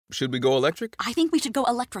Should we go electric? I think we should go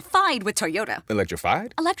electrified with Toyota.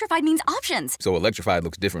 Electrified? Electrified means options. So electrified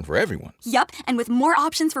looks different for everyone. Yup, and with more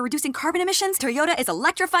options for reducing carbon emissions, Toyota is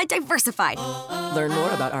electrified diversified. Learn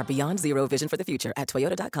more about our Beyond Zero vision for the future at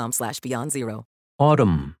toyota.com/Beyond Zero.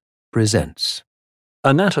 Autumn presents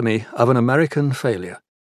Anatomy of an American Failure,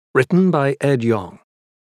 written by Yong.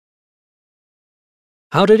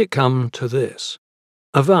 How did it come to this?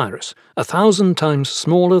 A virus, 1,000 times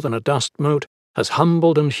smaller than a dust mote, has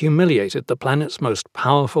humbled and humiliated the planet's most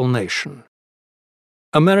powerful nation.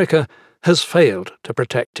 America has failed to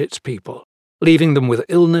protect its people, leaving them with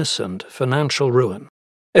illness and financial ruin.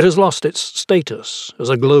 It has lost its status as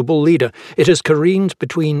a global leader. It has careened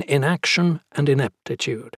between inaction and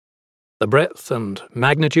ineptitude. The breadth and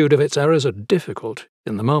magnitude of its errors are difficult,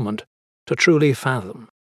 in the moment, to truly fathom.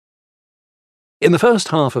 In the first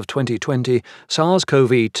half of 2020,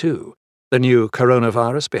 SARS-CoV-2, the new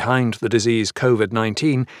coronavirus behind the disease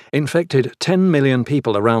COVID-19, infected 10 million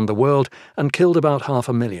people around the world and killed about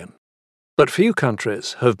 500,000. But few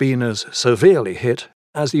countries have been as severely hit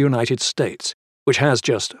as the United States, which has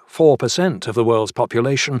just 4% of the world's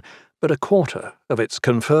population, but a quarter of its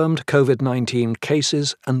confirmed COVID-19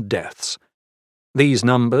 cases and deaths. These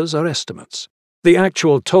numbers are estimates. The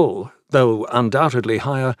actual toll, though undoubtedly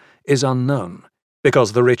higher, is unknown,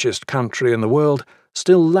 because the richest country in the world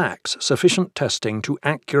still lacks sufficient testing to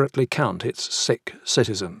accurately count its sick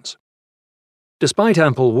citizens. Despite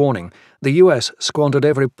ample warning, the US squandered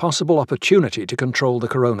every possible opportunity to control the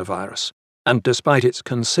coronavirus, and despite its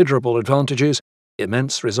considerable advantages,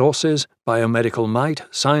 immense resources, biomedical might,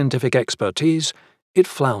 scientific expertise, it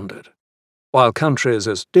floundered. While countries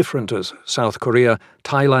as different as South Korea,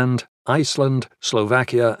 Thailand, Iceland,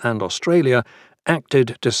 Slovakia, and Australia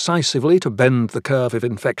acted decisively to bend the curve of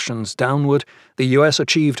infections downward, the US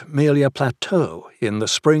achieved merely a plateau in the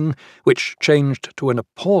spring, which changed to an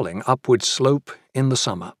appalling upward slope in the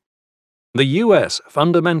summer. The US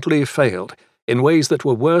fundamentally failed in ways that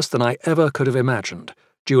were worse than I ever could have imagined,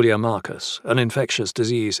 Julia Marcus, an infectious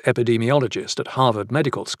disease epidemiologist at Harvard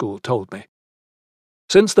Medical School, told me.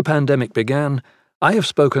 Since the pandemic began, I have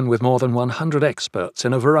spoken with more than 100 experts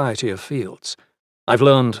in a variety of fields. I've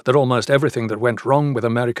learned that almost everything that went wrong with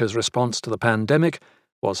America's response to the pandemic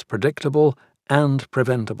was predictable and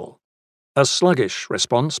preventable. A sluggish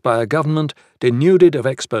response by a government denuded of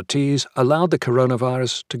expertise allowed the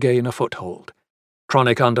coronavirus to gain a foothold.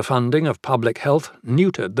 Chronic underfunding of public health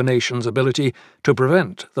neutered the nation's ability to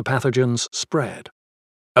prevent the pathogen's spread.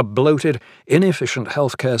 A bloated, inefficient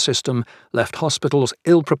healthcare system left hospitals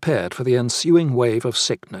ill-prepared for the ensuing wave of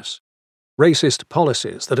sickness. Racist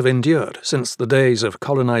policies that have endured since the days of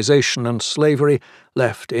colonization and slavery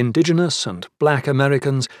left indigenous and black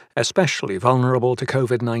Americans especially vulnerable to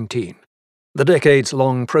COVID-19. The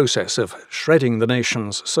decades-long process of shredding the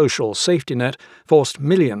nation's social safety net forced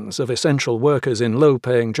millions of essential workers in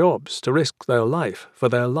low-paying jobs to risk their life for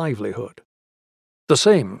their livelihood. The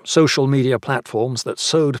same social media platforms that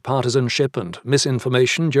sowed partisanship and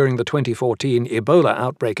misinformation during the 2014 Ebola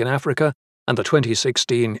outbreak in Africa and the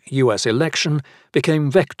 2016 US election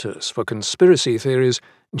became vectors for conspiracy theories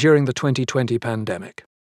during the 2020 pandemic.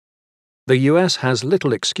 The US has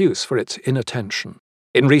little excuse for its inattention.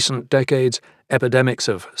 In recent decades, epidemics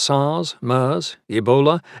of SARS, MERS,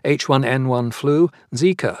 Ebola, H1N1 flu,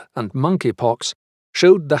 Zika, and monkeypox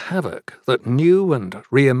showed the havoc that new and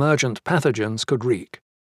re-emergent pathogens could wreak.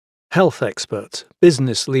 Health experts,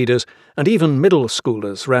 business leaders, and even middle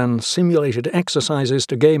schoolers ran simulated exercises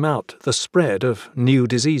to game out the spread of new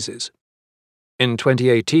diseases. In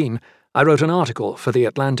 2018, I wrote an article for The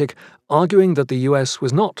Atlantic arguing that the US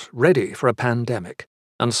was not ready for a pandemic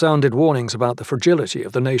and sounded warnings about the fragility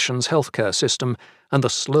of the nation's healthcare system and the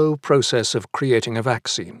slow process of creating a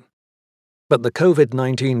vaccine. But the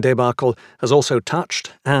COVID-19 debacle has also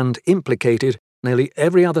touched and implicated nearly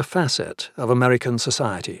every other facet of American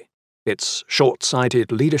society. Its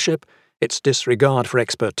short-sighted leadership, its disregard for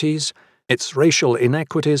expertise, its racial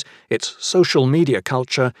inequities, its social media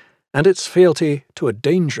culture, and its fealty to a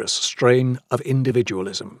dangerous strain of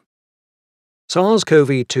individualism.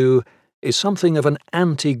 SARS-CoV-2 is something of an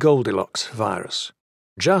anti-Goldilocks virus,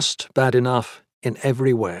 just bad enough in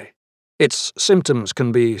every way. Its symptoms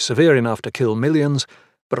can be severe enough to kill millions,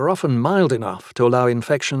 but are often mild enough to allow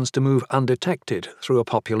infections to move undetected through a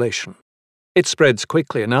population. It spreads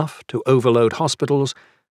quickly enough to overload hospitals,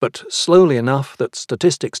 but slowly enough that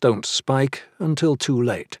statistics don't spike until too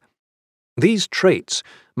late. These traits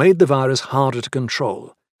made the virus harder to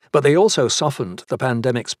control, but they also softened the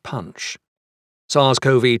pandemic's punch.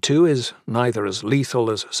 SARS-CoV-2 is neither as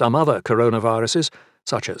lethal as some other coronaviruses,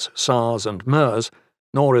 such as SARS and MERS,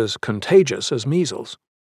 nor as contagious as measles.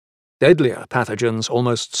 Deadlier pathogens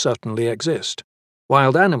almost certainly exist.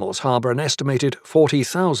 Wild animals harbour an estimated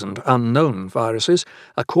 40,000 unknown viruses,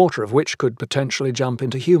 a quarter of which could potentially jump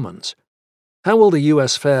into humans. How will the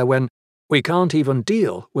US fare when we can't even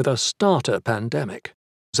deal with a starter pandemic?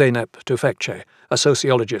 Zeynep Tufekci, a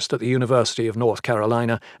sociologist at the University of North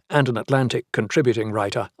Carolina and an Atlantic contributing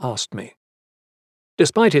writer, asked me.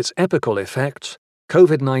 Despite its epical effects,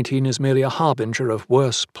 COVID-19 is merely a harbinger of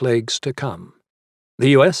worse plagues to come.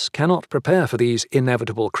 The US cannot prepare for these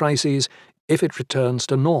inevitable crises if it returns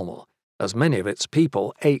to normal, as many of its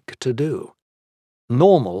people ache to do.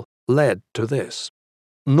 Normal led to this.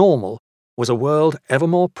 Normal was a world ever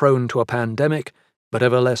more prone to a pandemic, but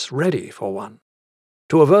ever less ready for one.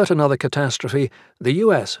 To avert another catastrophe, the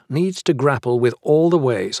US needs to grapple with all the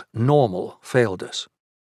ways normal failed us.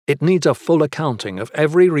 It needs a full accounting of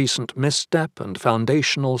every recent misstep and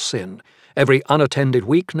foundational sin, every unattended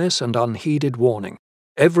weakness and unheeded warning,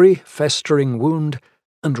 every festering wound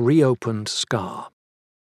and reopened scar.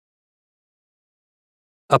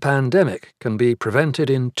 A pandemic can be prevented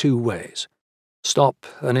in two ways: stop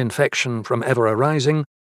an infection from ever arising,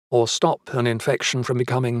 or stop an infection from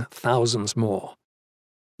becoming thousands more.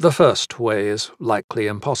 The first way is likely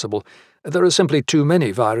impossible. There are simply too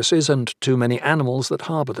many viruses and too many animals that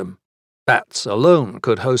harbour them. Bats alone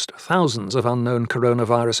could host thousands of unknown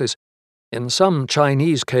coronaviruses. In some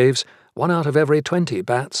Chinese caves, 1 out of every 20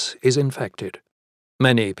 bats is infected.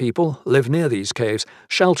 Many people live near these caves,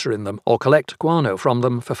 shelter in them, or collect guano from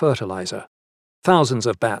them for fertilizer. Thousands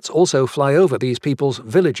of bats also fly over these people's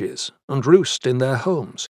villages and roost in their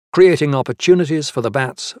homes, creating opportunities for the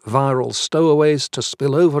bats' viral stowaways to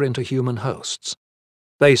spill over into human hosts.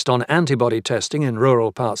 Based on antibody testing in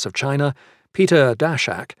rural parts of China, Peter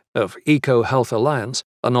Daszak of Eco Health Alliance,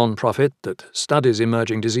 a non-profit that studies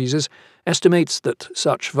emerging diseases, estimates that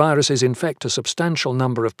such viruses infect a substantial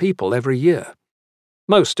number of people every year.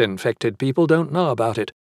 Most infected people don't know about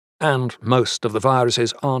it, and most of the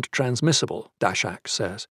viruses aren't transmissible, Daszak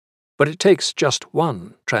says. But it takes just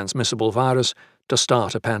one transmissible virus to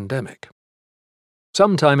start a pandemic.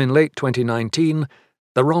 Sometime in late 2019,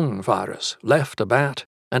 the wrong virus left a bat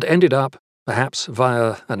and ended up, perhaps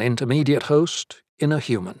via an intermediate host, in a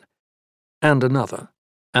human. And another,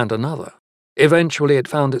 and another. Eventually it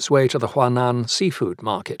found its way to the Huanan seafood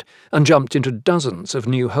market and jumped into dozens of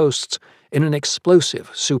new hosts in an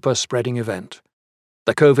explosive super-spreading event.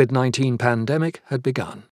 The COVID-19 pandemic had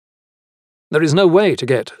begun. There is no way to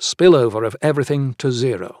get spillover of everything to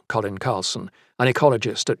zero, Colin Carlson, an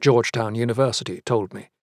ecologist at Georgetown University, told me.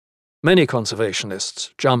 Many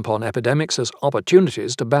conservationists jump on epidemics as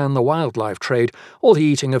opportunities to ban the wildlife trade or the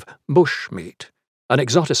eating of bush meat, an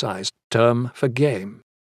exoticized term for game.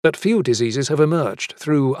 But few diseases have emerged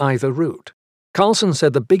through either route. Carlson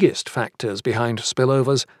said the biggest factors behind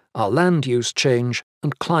spillovers are land use change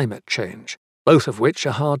and climate change, both of which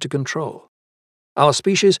are hard to control. Our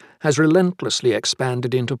species has relentlessly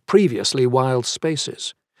expanded into previously wild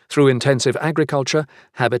spaces. Through intensive agriculture,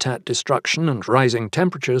 habitat destruction, and rising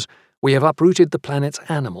temperatures, we have uprooted the planet's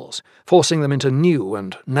animals, forcing them into new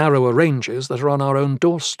and narrower ranges that are on our own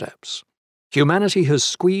doorsteps. Humanity has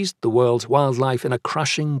squeezed the world's wildlife in a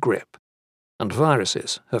crushing grip, and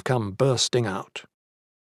viruses have come bursting out.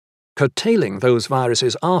 Curtailing those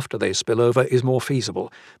viruses after they spill over is more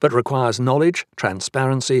feasible, but requires knowledge,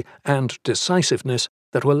 transparency, and decisiveness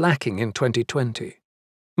that were lacking in 2020.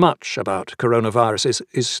 Much about coronaviruses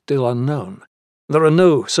is still unknown. There are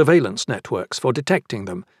no surveillance networks for detecting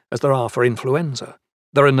them, as there are for influenza.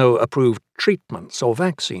 There are no approved treatments or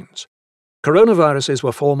vaccines. Coronaviruses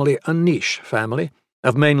were formerly a niche family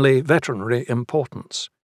of mainly veterinary importance.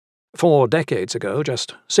 4 decades ago,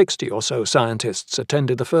 just 60 or so scientists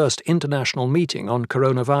attended the first international meeting on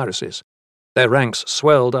coronaviruses. Their ranks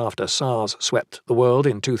swelled after SARS swept the world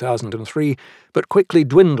in 2003, but quickly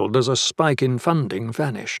dwindled as a spike in funding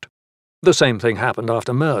vanished. The same thing happened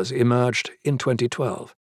after MERS emerged in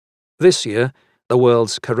 2012. This year, the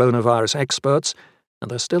world's coronavirus experts, and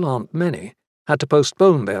there still aren't many, had to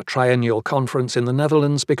postpone their triennial conference in the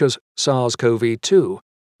Netherlands because SARS-CoV-2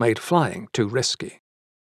 made flying too risky.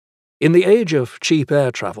 In the age of cheap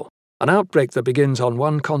air travel, an outbreak that begins on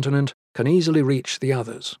one continent can easily reach the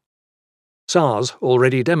others. SARS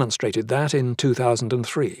already demonstrated that in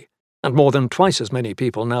 2003, and more than twice as many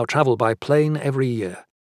people now travel by plane every year.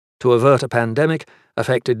 To avert a pandemic,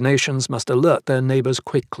 affected nations must alert their neighbours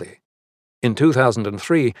quickly. In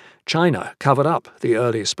 2003, China covered up the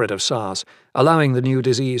early spread of SARS, allowing the new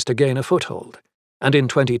disease to gain a foothold. And in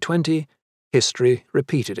 2020, history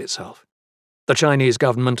repeated itself. The Chinese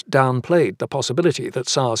government downplayed the possibility that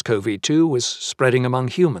SARS-CoV-2 was spreading among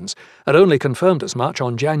humans and only confirmed as much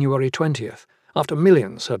on January 20th, after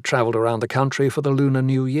millions had travelled around the country for the Lunar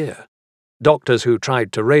New Year. Doctors who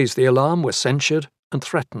tried to raise the alarm were censured and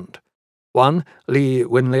threatened. One, Li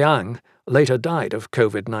Wenliang, later died of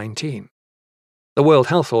COVID-19. The World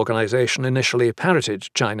Health Organization initially parroted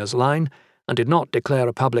China's line and did not declare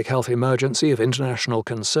a public health emergency of international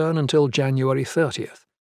concern until January 30th.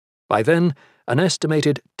 By then, an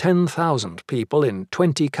estimated 10,000 people in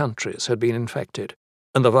 20 countries had been infected,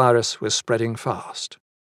 and the virus was spreading fast.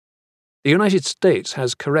 The United States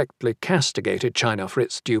has correctly castigated China for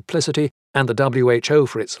its duplicity and the WHO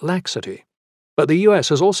for its laxity, but the US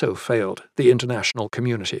has also failed the international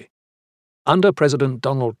community. Under President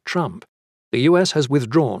Donald Trump, the US has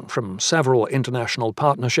withdrawn from several international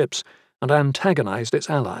partnerships and antagonized its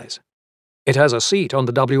allies. It has a seat on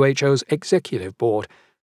the WHO's executive board,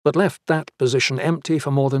 but left that position empty for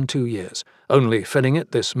more than 2 years, only filling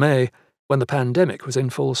it this May when the pandemic was in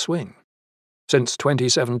full swing. Since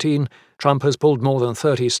 2017, Trump has pulled more than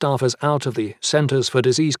 30 staffers out of the Centers for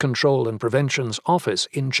Disease Control and Prevention's office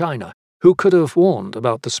in China, who could have warned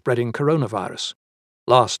about the spreading coronavirus.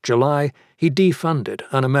 Last July, he defunded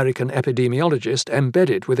an American epidemiologist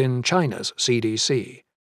embedded within China's CDC.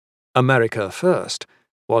 America First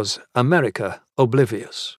was America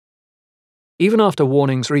oblivious. Even after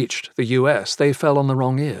warnings reached the US, they fell on the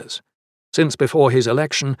wrong ears. Since before his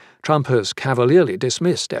election, Trump has cavalierly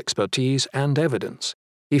dismissed expertise and evidence.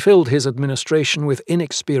 He filled his administration with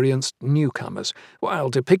inexperienced newcomers,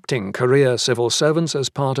 while depicting career civil servants as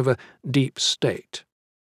part of a deep state.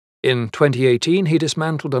 In 2018, he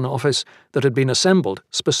dismantled an office that had been assembled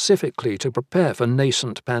specifically to prepare for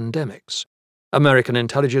nascent pandemics. American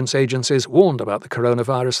intelligence agencies warned about the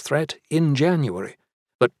coronavirus threat in January,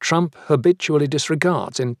 but Trump habitually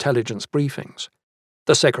disregards intelligence briefings.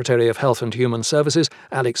 The Secretary of Health and Human Services,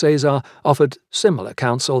 Alex Azar, offered similar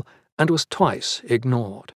counsel and was twice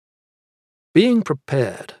ignored. Being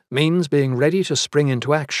prepared means being ready to spring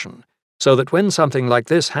into action, so that when something like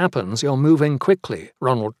this happens, you're moving quickly,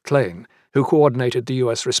 Ronald Klain, who coordinated the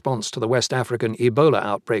US response to the West African Ebola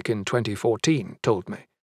outbreak in 2014, told me.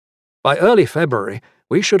 By early February,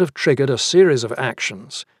 we should have triggered a series of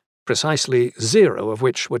actions, precisely 0 of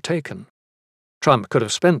which were taken. Trump could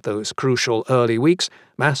have spent those crucial early weeks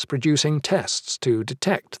mass-producing tests to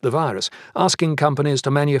detect the virus, asking companies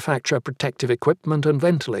to manufacture protective equipment and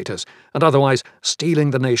ventilators, and otherwise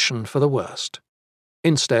steeling the nation for the worst.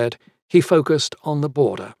 Instead, he focused on the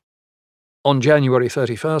border. On January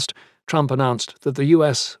 31st, Trump announced that the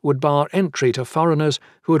US would bar entry to foreigners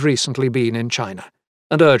who had recently been in China,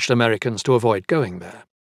 and urged Americans to avoid going there.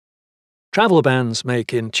 Travel bans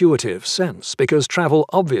make intuitive sense because travel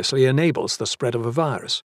obviously enables the spread of a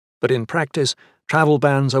virus, but in practice, travel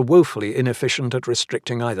bans are woefully inefficient at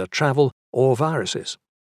restricting either travel or viruses.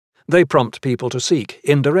 They prompt people to seek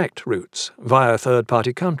indirect routes via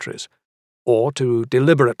third-party countries, or to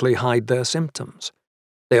deliberately hide their symptoms.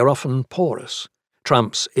 They are often porous.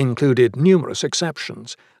 Trump's included numerous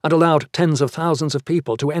exceptions and allowed tens of thousands of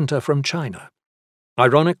people to enter from China.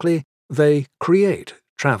 Ironically, they create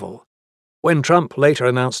travel. When Trump later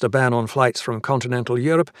announced a ban on flights from continental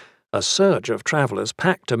Europe, a surge of travelers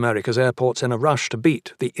packed America's airports in a rush to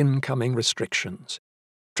beat the incoming restrictions.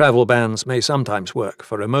 Travel bans may sometimes work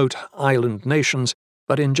for remote island nations,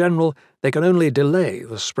 but in general, they can only delay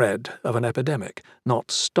the spread of an epidemic, not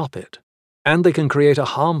stop it. And they can create a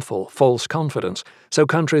harmful false confidence, so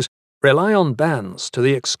countries rely on bans to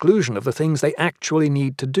the exclusion of the things they actually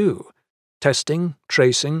need to do: testing,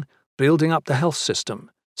 tracing, building up the health system,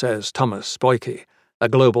 says Thomas Boyke, a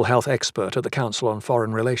global health expert at the Council on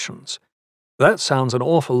Foreign Relations. That sounds an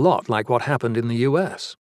awful lot like what happened in the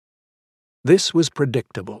US. This was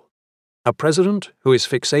predictable. A president who is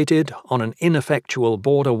fixated on an ineffectual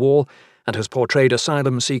border wall and has portrayed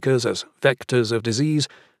asylum seekers as vectors of disease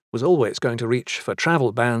was always going to reach for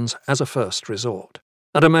travel bans as a first resort.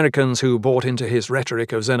 And Americans who bought into his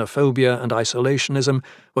rhetoric of xenophobia and isolationism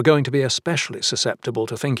were going to be especially susceptible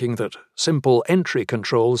to thinking that simple entry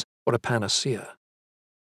controls were a panacea.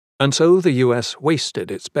 And so the US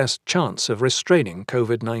wasted its best chance of restraining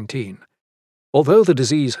COVID-19. Although the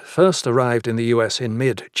disease first arrived in the US in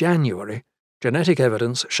mid-January, genetic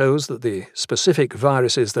evidence shows that the specific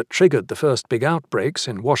viruses that triggered the first big outbreaks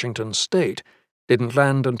in Washington state didn't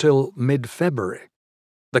land until mid-February.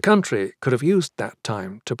 The country could have used that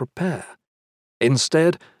time to prepare.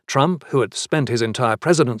 Instead, Trump, who had spent his entire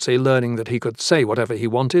presidency learning that he could say whatever he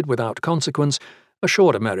wanted without consequence,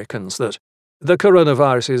 assured Americans that the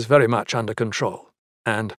coronavirus is very much under control,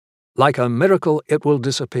 and, like a miracle, it will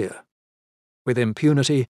disappear. With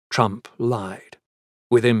impunity, Trump lied.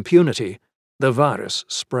 With impunity, the virus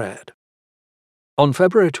spread. On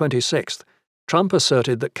February 26th, Trump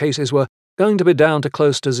asserted that cases were going to be down to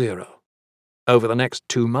close to zero. Over the next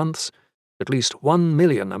 2 months, at least 1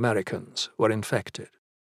 million Americans were infected.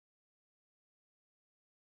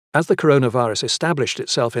 As the coronavirus established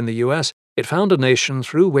itself in the US, it found a nation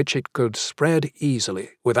through which it could spread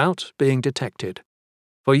easily without being detected.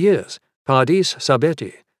 For years, Pardis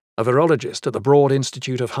Sabeti, a virologist at the Broad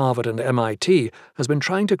Institute of Harvard and MIT, has been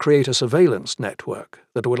trying to create a surveillance network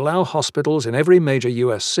that would allow hospitals in every major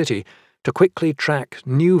US city to quickly track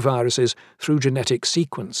new viruses through genetic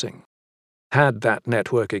sequencing. Had that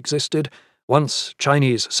network existed, once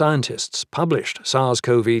Chinese scientists published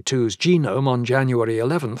SARS-CoV-2's genome on January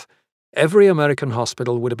 11th, every American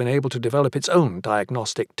hospital would have been able to develop its own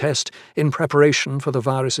diagnostic test in preparation for the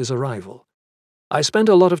virus's arrival. I spent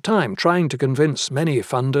a lot of time trying to convince many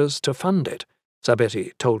funders to fund it,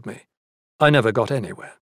 Sabeti told me. I never got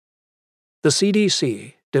anywhere. The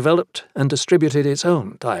CDC developed and distributed its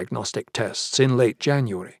own diagnostic tests in late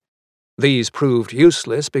January. These proved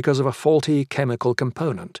useless because of a faulty chemical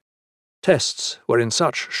component. Tests were in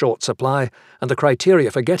such short supply, and the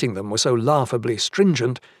criteria for getting them were so laughably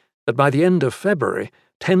stringent, that by the end of February,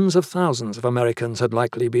 tens of thousands of Americans had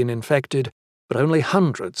likely been infected, but only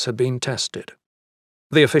hundreds had been tested.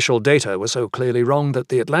 The official data were so clearly wrong that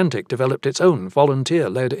The Atlantic developed its own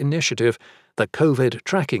volunteer-led initiative, the COVID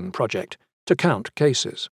Tracking Project, to count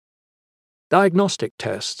cases. Diagnostic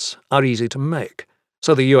tests are easy to make,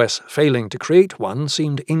 so the US failing to create one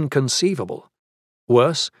seemed inconceivable.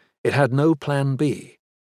 Worse, it had no plan B.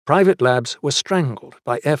 Private labs were strangled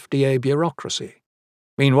by FDA bureaucracy.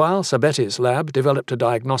 Meanwhile, Sabeti's lab developed a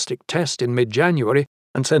diagnostic test in mid-January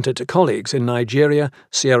and sent it to colleagues in Nigeria,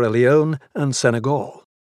 Sierra Leone, and Senegal.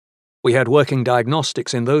 We had working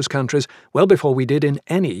diagnostics in those countries well before we did in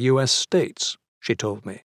any US states, she told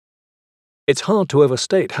me. It's hard to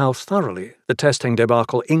overstate how thoroughly the testing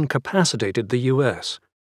debacle incapacitated the US.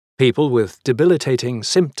 People with debilitating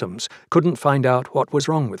symptoms couldn't find out what was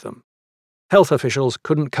wrong with them. Health officials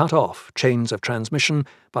couldn't cut off chains of transmission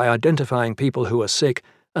by identifying people who were sick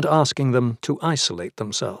and asking them to isolate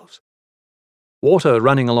themselves. Water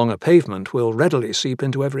running along a pavement will readily seep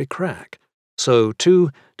into every crack. So,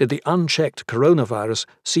 too, did the unchecked coronavirus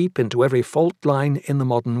seep into every fault line in the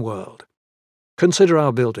modern world. Consider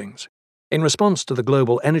our buildings. In response to the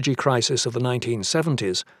global energy crisis of the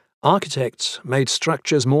 1970s, architects made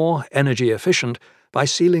structures more energy efficient by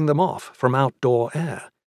sealing them off from outdoor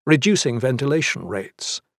air, reducing ventilation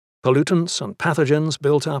rates. Pollutants and pathogens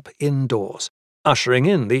built up indoors, ushering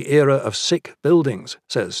in the era of sick buildings,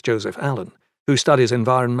 says Joseph Allen, who studies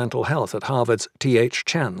environmental health at Harvard's T.H.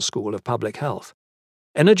 Chan School of Public Health.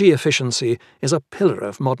 Energy efficiency is a pillar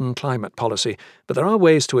of modern climate policy, but there are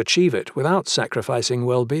ways to achieve it without sacrificing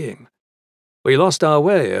well-being. We lost our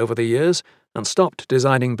way over the years and stopped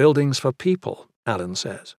designing buildings for people, Allen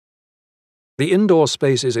says. The indoor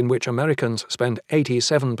spaces in which Americans spend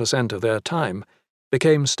 87% of their time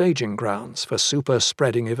became staging grounds for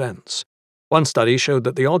super-spreading events. One study showed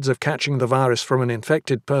that the odds of catching the virus from an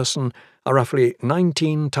infected person are roughly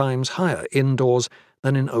 19 times higher indoors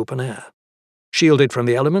than in open air. Shielded from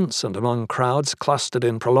the elements and among crowds clustered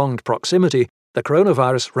in prolonged proximity, the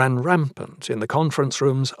coronavirus ran rampant in the conference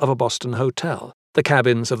rooms of a Boston hotel, the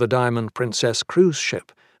cabins of the Diamond Princess cruise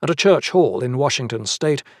ship, and a church hall in Washington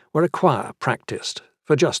state where a choir practiced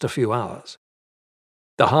for just a few hours.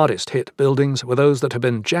 The hardest-hit buildings were those that had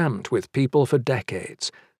been jammed with people for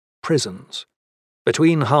decades, prisons.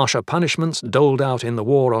 Between harsher punishments doled out in the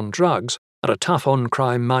war on drugs and a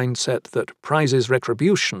tough-on-crime mindset that prizes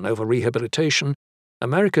retribution over rehabilitation,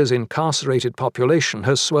 America's incarcerated population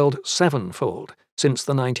has swelled sevenfold since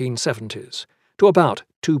the 1970s, to about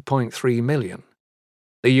 2.3 million.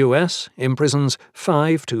 The US imprisons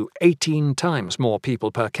 5 to 18 times more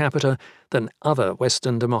people per capita than other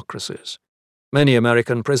Western democracies. Many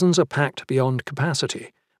American prisons are packed beyond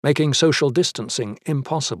capacity, making social distancing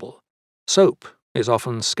impossible. Soap is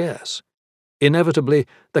often scarce. Inevitably,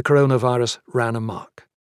 the coronavirus ran amok.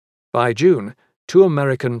 By June, 2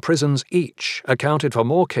 American prisons each accounted for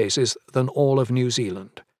more cases than all of New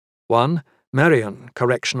Zealand. One, Marion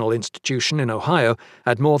Correctional Institution in Ohio,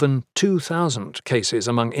 had more than 2,000 cases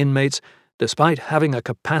among inmates, despite having a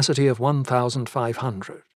capacity of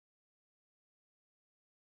 1,500.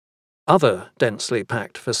 Other densely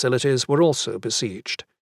packed facilities were also besieged.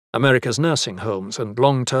 America's nursing homes and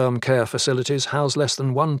long-term care facilities house less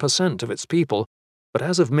than 1% of its people, but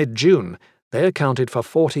as of mid-June, they accounted for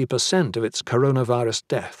 40% of its coronavirus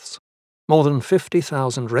deaths. More than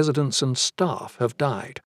 50,000 residents and staff have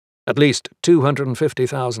died. At least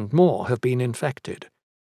 250,000 more have been infected.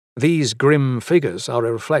 These grim figures are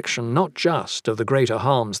a reflection not just of the greater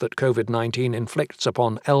harms that COVID-19 inflicts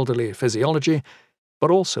upon elderly physiology, but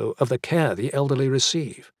also of the care the elderly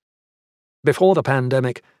receive. Before the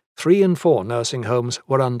pandemic, 3 in 4 nursing homes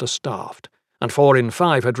were understaffed, and 4 in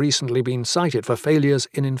 5 had recently been cited for failures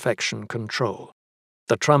in infection control.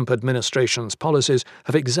 The Trump administration's policies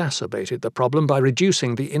have exacerbated the problem by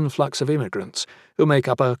reducing the influx of immigrants, who make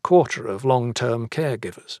up a quarter of long-term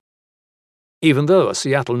caregivers. Even though a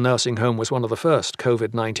Seattle nursing home was one of the first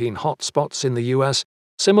COVID-19 hotspots in the U.S.,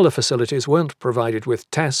 similar facilities weren't provided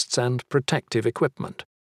with tests and protective equipment.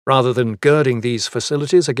 Rather than girding these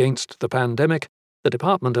facilities against the pandemic, the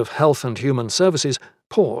Department of Health and Human Services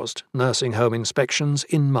paused nursing home inspections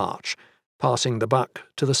in March, passing the buck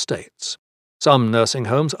to the states. Some nursing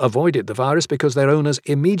homes avoided the virus because their owners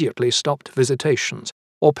immediately stopped visitations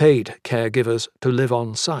or paid caregivers to live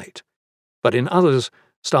on site. But in others,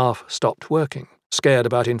 staff stopped working, scared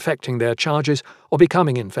about infecting their charges or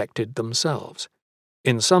becoming infected themselves.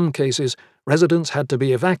 In some cases, residents had to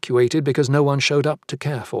be evacuated because no one showed up to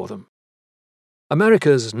care for them.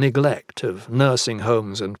 America's neglect of nursing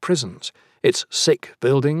homes and prisons, its sick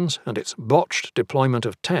buildings, and its botched deployment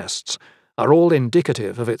of tests are all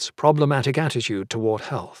indicative of its problematic attitude toward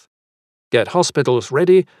health. Get hospitals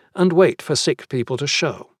ready and wait for sick people to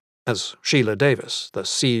show, as Sheila Davis, the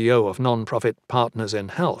CEO of nonprofit Partners in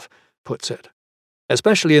Health, puts it.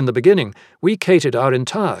 Especially in the beginning, we catered our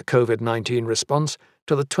entire COVID-19 response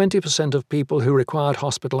to the 20% of people who required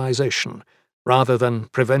hospitalization, rather than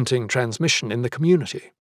preventing transmission in the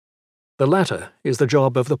community. The latter is the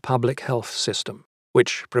job of the public health system,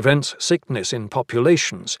 which prevents sickness in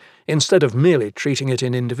populations instead of merely treating it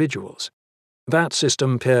in individuals. That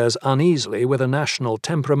system pairs uneasily with a national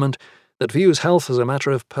temperament that views health as a matter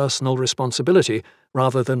of personal responsibility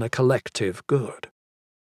rather than a collective good.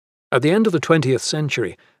 At the end of the 20th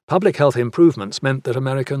century, public health improvements meant that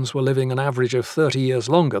Americans were living an average of 30 years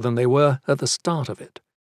longer than they were at the start of it.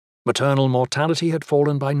 Maternal mortality had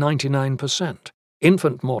fallen by 99%,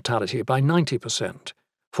 infant mortality by 90%.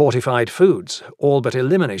 Fortified foods all but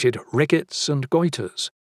eliminated rickets and goiters.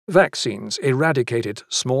 Vaccines eradicated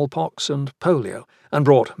smallpox and polio and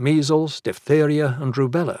brought measles, diphtheria, and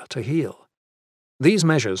rubella to heel. These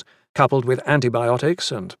measures, coupled with antibiotics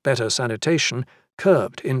and better sanitation,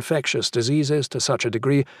 curbed infectious diseases to such a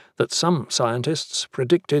degree that some scientists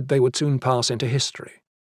predicted they would soon pass into history.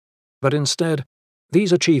 But instead,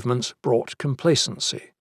 these achievements brought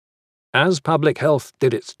complacency. As public health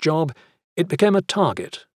did its job, it became a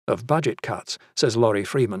target of budget cuts, says Laurie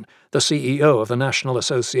Freeman, the CEO of the National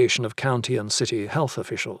Association of County and City Health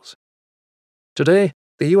Officials. Today,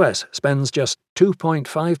 the U.S. spends just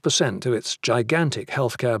 2.5% of its gigantic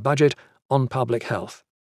healthcare budget on public health.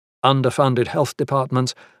 Underfunded health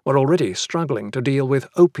departments were already struggling to deal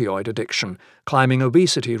with opioid addiction, climbing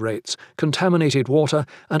obesity rates, contaminated water,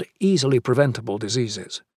 and easily preventable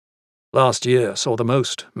diseases. Last year saw the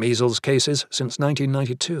most measles cases since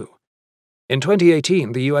 1992. In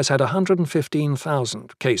 2018, the U.S. had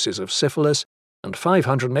 115,000 cases of syphilis and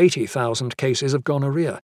 580,000 cases of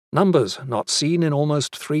gonorrhea, numbers not seen in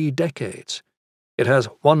almost 3 decades. It has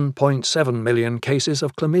 1.7 million cases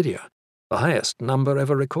of chlamydia, the highest number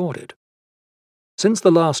ever recorded. Since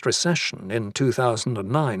the last recession in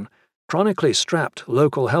 2009, chronically strapped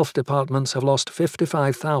local health departments have lost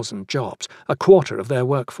 55,000 jobs, a quarter of their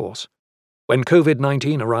workforce. When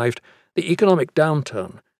COVID-19 arrived, the economic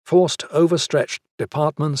downturn forced overstretched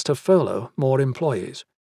departments to furlough more employees.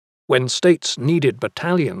 When states needed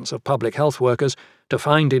battalions of public health workers to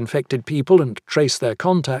find infected people and trace their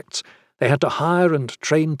contacts, they had to hire and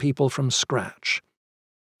train people from scratch.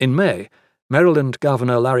 In May, Maryland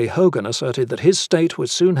Governor Larry Hogan asserted that his state would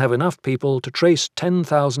soon have enough people to trace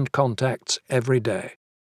 10,000 contacts every day.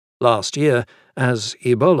 Last year, as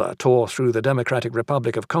Ebola tore through the Democratic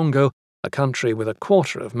Republic of Congo, a country with a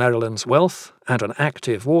quarter of Maryland's wealth and an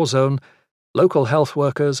active war zone, local health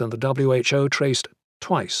workers and the WHO traced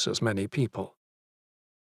twice as many people.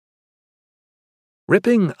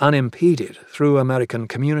 Ripping unimpeded through American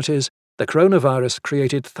communities, the coronavirus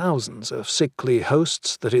created thousands of sickly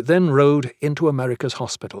hosts that it then rode into America's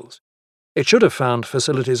hospitals. It should have found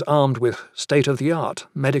facilities armed with state-of-the-art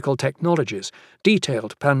medical technologies,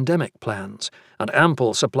 detailed pandemic plans, and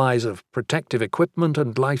ample supplies of protective equipment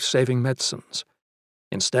and life-saving medicines.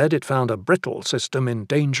 Instead, it found a brittle system in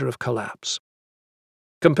danger of collapse.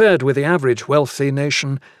 Compared with the average wealthy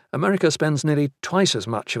nation, America spends nearly twice as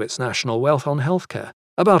much of its national wealth on healthcare,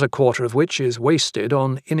 about a quarter of which is wasted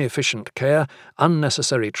on inefficient care,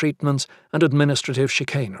 unnecessary treatments, and administrative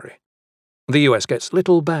chicanery. The US gets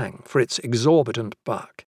little bang for its exorbitant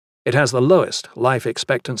buck. It has the lowest life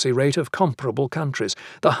expectancy rate of comparable countries,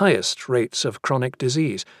 the highest rates of chronic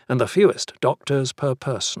disease, and the fewest doctors per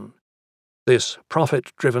person. This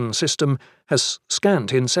profit-driven system has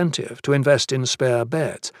scant incentive to invest in spare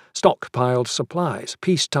beds, stockpiled supplies,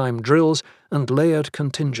 peacetime drills, and layered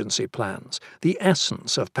contingency plans, the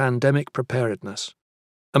essence of pandemic preparedness.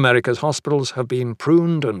 America's hospitals have been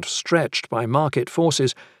pruned and stretched by market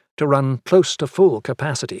forces to run close to full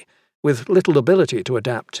capacity, with little ability to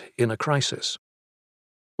adapt in a crisis.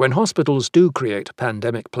 When hospitals do create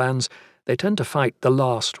pandemic plans, they tend to fight the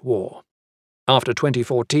last war. After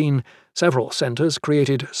 2014, several centers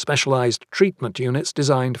created specialized treatment units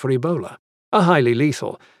designed for Ebola, a highly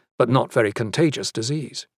lethal but not very contagious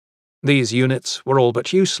disease. These units were all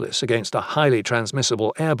but useless against a highly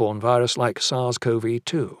transmissible airborne virus like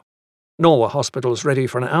SARS-CoV-2. Nor were hospitals ready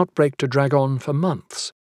for an outbreak to drag on for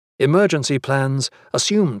months. Emergency plans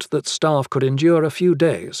assumed that staff could endure a few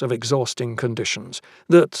days of exhausting conditions,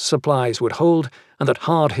 that supplies would hold, and that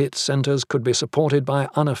hard-hit centers could be supported by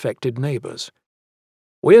unaffected neighbors.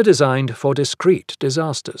 We're designed for discrete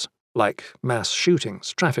disasters, like mass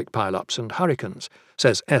shootings, traffic pile-ups, and hurricanes,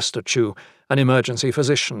 says Esther Chu, an emergency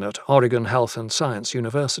physician at Oregon Health and Science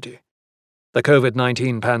University. The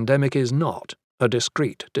COVID-19 pandemic is not a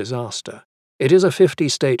discrete disaster. It is a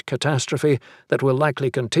 50-state catastrophe that will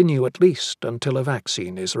likely continue at least until a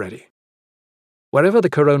vaccine is ready. Wherever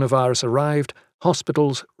the coronavirus arrived,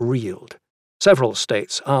 hospitals reeled. Several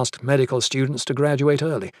states asked medical students to graduate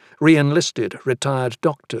early, re-enlisted retired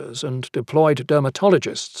doctors, and deployed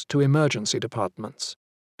dermatologists to emergency departments.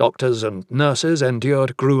 Doctors and nurses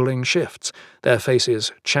endured grueling shifts, their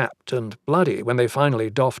faces chapped and bloody when they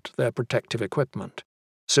finally doffed their protective equipment.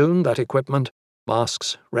 Soon that equipment,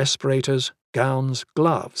 masks, respirators, gowns,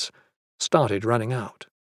 gloves, started running out.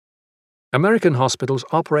 American hospitals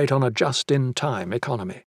operate on a just-in-time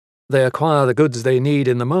economy. They acquire the goods they need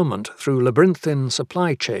in the moment through labyrinthine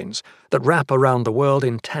supply chains that wrap around the world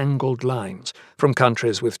in tangled lines, from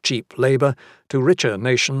countries with cheap labor to richer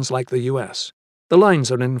nations like the US. The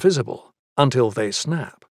lines are invisible until they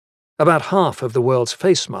snap. About half of the world's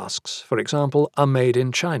face masks, for example, are made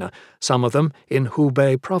in China, some of them in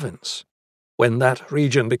Hubei province. When that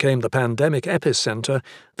region became the pandemic epicenter,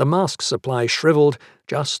 the mask supply shriveled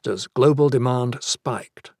just as global demand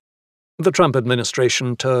spiked. The Trump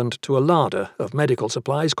administration turned to a larder of medical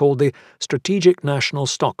supplies called the Strategic National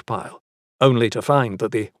Stockpile, only to find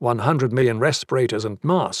that the 100 million respirators and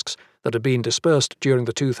masks that had been dispersed during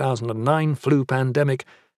the 2009 flu pandemic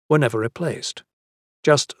were never replaced.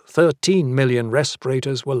 Just 13 million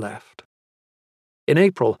respirators were left. In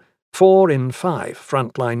April, 4 in 5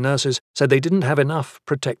 frontline nurses said they didn't have enough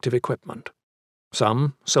protective equipment.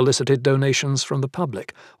 Some solicited donations from the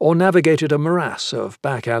public or navigated a morass of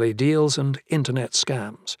back-alley deals and internet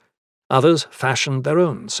scams. Others fashioned their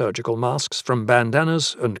own surgical masks from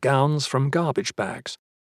bandanas and gowns from garbage bags.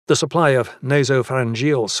 The supply of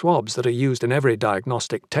nasopharyngeal swabs that are used in every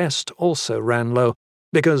diagnostic test also ran low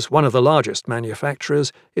because one of the largest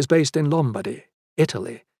manufacturers is based in Lombardy,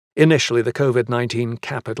 Italy, initially the COVID-19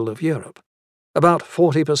 capital of Europe. About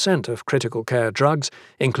 40% of critical care drugs,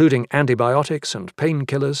 including antibiotics and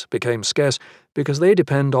painkillers, became scarce because they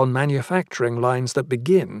depend on manufacturing lines that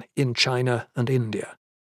begin in China and India.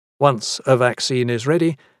 Once a vaccine is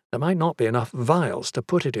ready, there might not be enough vials to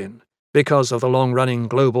put it in because of the long-running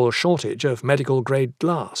global shortage of medical-grade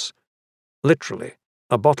glass. Literally,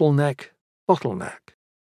 a bottleneck.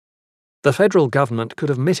 The federal government could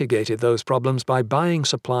have mitigated those problems by buying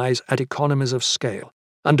supplies at economies of scale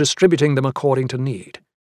and distributing them according to need.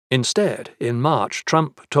 Instead, in March,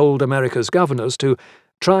 Trump told America's governors to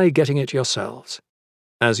try getting it yourselves.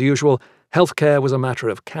 As usual, healthcare was a matter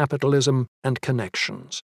of capitalism and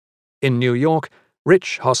connections. In New York,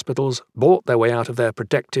 rich hospitals bought their way out of their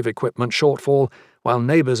protective equipment shortfall, while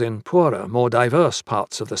neighbors in poorer, more diverse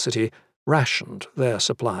parts of the city rationed their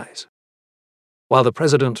supplies. While the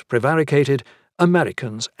president prevaricated,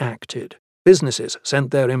 Americans acted. Businesses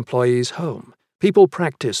sent their employees home. People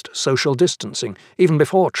practiced social distancing even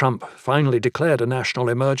before Trump finally declared a national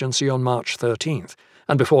emergency on March 13th,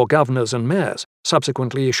 and before governors and mayors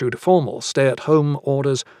subsequently issued formal stay-at-home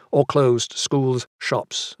orders or closed schools,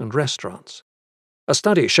 shops, and restaurants. A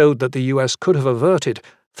study showed that the US could have averted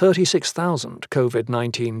 36,000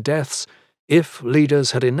 COVID-19 deaths if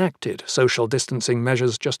leaders had enacted social distancing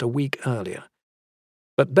measures just a week earlier.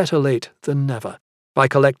 But better late than never. By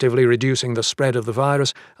collectively reducing the spread of the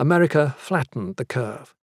virus, America flattened the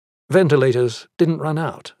curve. Ventilators didn't run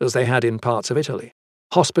out, as they had in parts of Italy.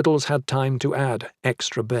 Hospitals had time to add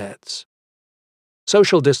extra beds.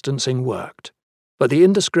 Social distancing worked, but the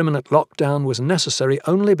indiscriminate lockdown was necessary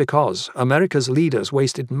only because America's leaders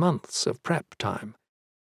wasted months of prep time.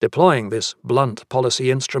 Deploying this blunt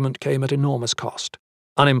policy instrument came at enormous cost.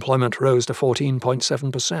 Unemployment rose to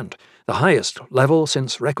 14.7%, the highest level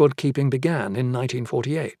since record-keeping began in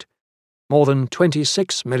 1948. More than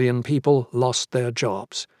 26 million people lost their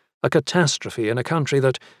jobs, a catastrophe in a country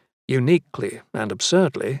that, uniquely and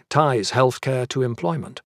absurdly, ties healthcare to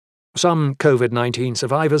employment. Some COVID-19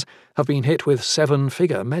 survivors have been hit with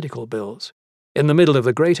seven-figure medical bills. In the middle of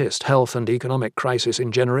the greatest health and economic crisis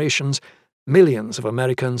in generations, millions of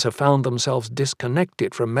Americans have found themselves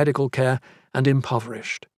disconnected from medical care and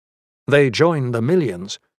impoverished. They join the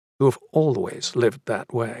millions who have always lived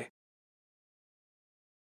that way.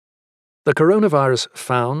 The coronavirus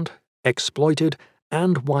found, exploited,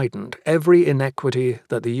 and widened every inequity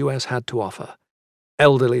that the US had to offer.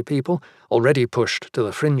 Elderly people, already pushed to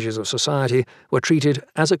the fringes of society, were treated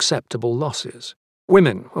as acceptable losses.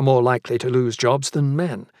 Women were more likely to lose jobs than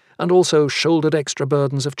men, and also shouldered extra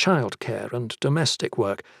burdens of childcare and domestic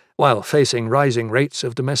work, while facing rising rates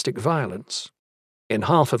of domestic violence. In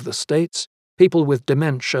half of the states, people with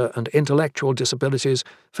dementia and intellectual disabilities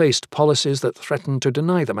faced policies that threatened to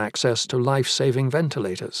deny them access to life-saving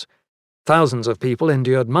ventilators. Thousands of people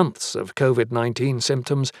endured months of COVID-19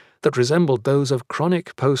 symptoms that resembled those of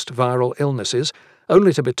chronic post-viral illnesses,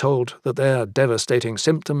 only to be told that their devastating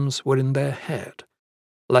symptoms were in their head.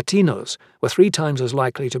 Latinos were 3 times as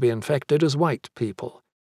likely to be infected as white people.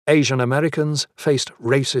 Asian Americans faced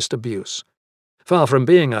racist abuse. Far from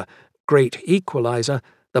being a great equalizer,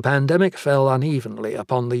 the pandemic fell unevenly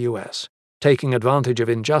upon the US, taking advantage of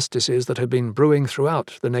injustices that had been brewing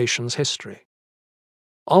throughout the nation's history.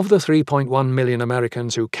 Of the 3.1 million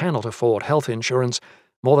Americans who cannot afford health insurance,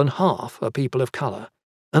 more than half are people of color,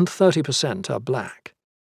 and 30% are black.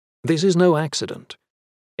 This is no accident.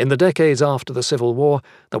 In the decades after the Civil War,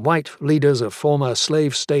 the white leaders of former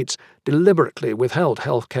slave states deliberately withheld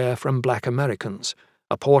health care from black Americans,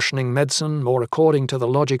 apportioning medicine more according to the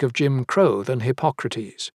logic of Jim Crow than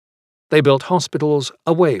Hippocrates. They built hospitals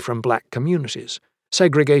away from black communities,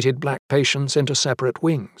 segregated black patients into separate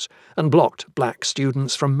wings, and blocked black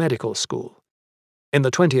students from medical school. In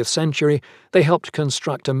the 20th century, they helped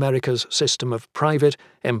construct America's system of private,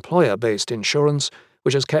 employer-based insurance,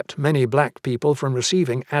 which has kept many black people from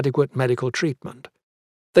receiving adequate medical treatment.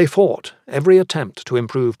 They fought every attempt to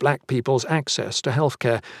improve black people's access to health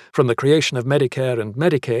care, from the creation of Medicare and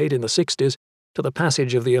Medicaid in the 60s to the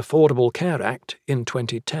passage of the Affordable Care Act in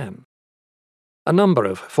 2010. A number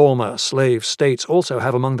of former slave states also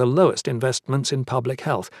have among the lowest investments in public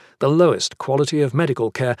health, the lowest quality of medical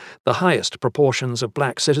care, the highest proportions of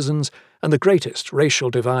black citizens, and the greatest racial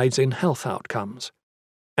divides in health outcomes.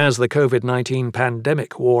 As the COVID-19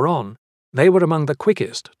 pandemic wore on, they were among the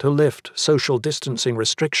quickest to lift social distancing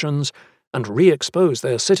restrictions and re-expose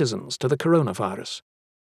their citizens to the coronavirus.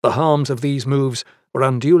 The harms of these moves were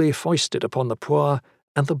unduly foisted upon the poor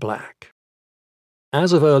and the black.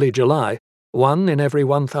 As of early July, 1 in every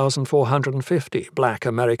 1,450 black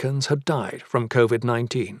Americans had died from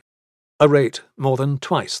COVID-19, a rate more than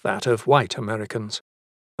twice that of white Americans.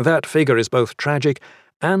 That figure is both tragic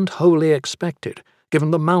and wholly expected,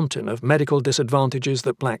 given the mountain of medical disadvantages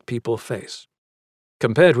that black people face.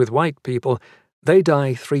 Compared with white people, they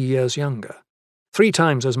die 3 years younger. 3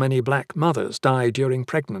 times as many black mothers die during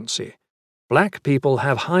pregnancy. Black people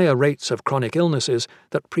have higher rates of chronic illnesses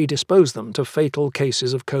that predispose them to fatal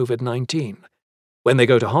cases of COVID-19. When they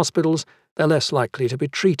go to hospitals, they're less likely to be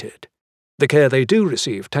treated. The care they do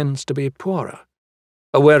receive tends to be poorer.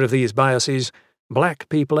 Aware of these biases, black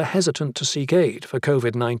people are hesitant to seek aid for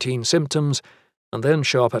COVID-19 symptoms and then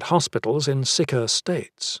show up at hospitals in sicker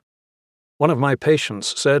states. One of my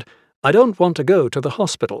patients said, "I don't want to go to the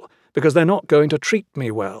hospital because they're not going to treat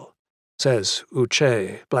me well," says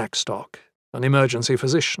Uche Blackstock, an emergency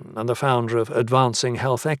physician and the founder of Advancing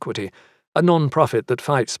Health Equity, a non-profit that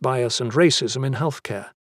fights bias and racism in healthcare.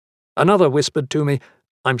 Another whispered to me,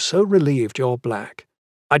 "I'm so relieved you're black.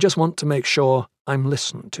 I just want to make sure I'm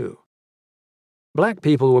listened to." Black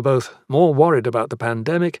people were both more worried about the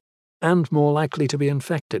pandemic and more likely to be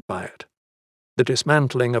infected by it. The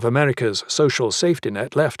dismantling of America's social safety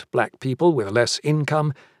net left black people with less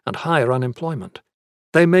income and higher unemployment.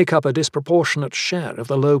 They make up a disproportionate share of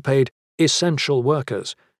the low-paid, essential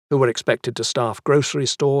workers who were expected to staff grocery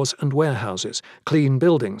stores and warehouses, clean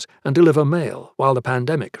buildings, and deliver mail while the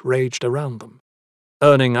pandemic raged around them.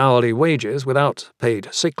 Earning hourly wages without paid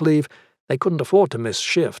sick leave, they couldn't afford to miss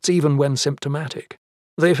shifts even when symptomatic.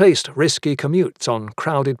 They faced risky commutes on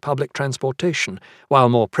crowded public transportation, while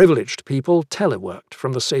more privileged people teleworked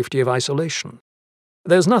from the safety of isolation.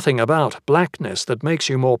 "There's nothing about blackness that makes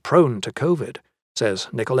you more prone to COVID," says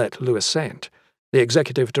Nicolette Lewis-Saint, the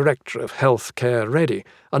executive director of Health Care Ready,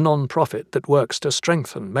 a non-profit that works to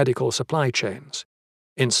strengthen medical supply chains.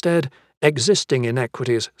 Instead, existing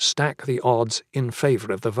inequities stack the odds in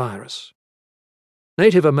favor of the virus.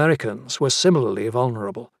 Native Americans were similarly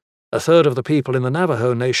vulnerable. A third of the people in the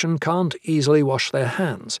Navajo Nation can't easily wash their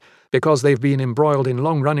hands because they've been embroiled in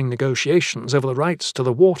long-running negotiations over the rights to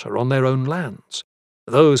the water on their own lands.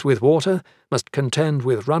 Those with water must contend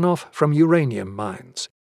with runoff from uranium mines.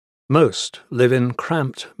 Most live in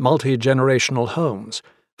cramped, multi-generational homes,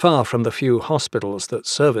 far from the few hospitals that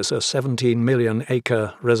service a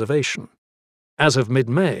 17-million-acre reservation. As of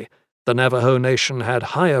mid-May, the Navajo Nation had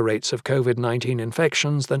higher rates of COVID-19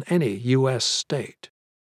 infections than any U.S. state.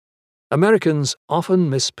 Americans often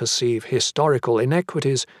misperceive historical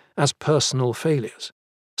inequities as personal failures.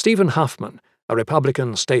 Stephen Huffman, a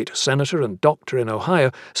Republican state senator and doctor in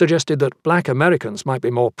Ohio, suggested that black Americans might be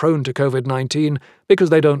more prone to COVID-19 because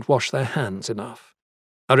they don't wash their hands enough,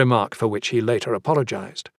 a remark for which he later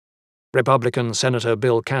apologized. Republican Senator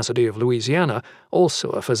Bill Cassidy of Louisiana, also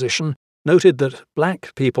a physician, noted that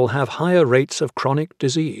black people have higher rates of chronic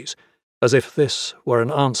disease, as if this were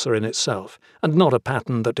an answer in itself, and not a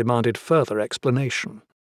pattern that demanded further explanation.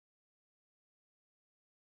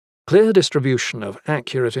 Clear distribution of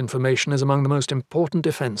accurate information is among the most important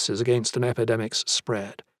defences against an epidemic's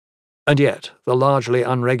spread. And yet, the largely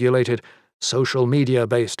unregulated, social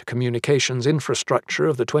media-based communications infrastructure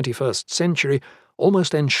of the 21st century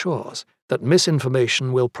almost ensures that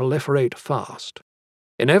misinformation will proliferate fast.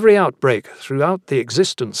 In every outbreak throughout the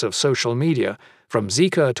existence of social media, from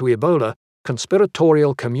Zika to Ebola,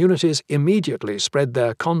 conspiratorial communities immediately spread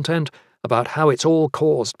their content about how it's all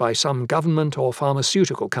caused by some government or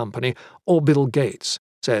pharmaceutical company or Bill Gates,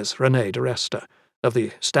 says René DeResta of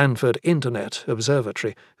the Stanford Internet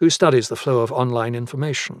Observatory, who studies the flow of online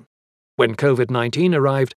information. When COVID-19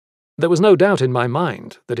 arrived, there was no doubt in my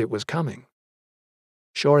mind that it was coming.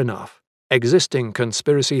 Sure enough, existing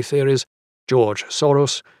conspiracy theories, George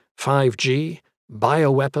Soros, 5G,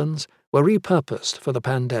 bioweapons, were repurposed for the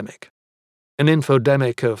pandemic. An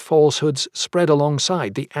infodemic of falsehoods spread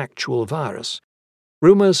alongside the actual virus.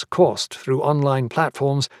 Rumors coursed through online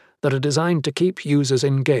platforms that are designed to keep users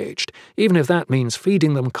engaged, even if that means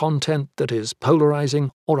feeding them content that is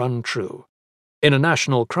polarizing or untrue. In a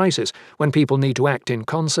national crisis, when people need to act in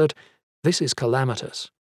concert, this is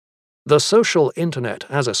calamitous. The social internet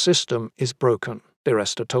as a system is broken,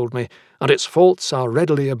 DeResta told me, and its faults are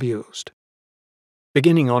readily abused.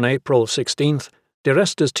 Beginning on April 16th,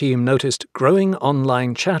 DeResta's team noticed growing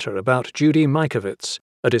online chatter about Judy Mikovits,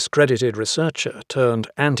 a discredited researcher turned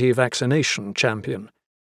anti-vaccination champion.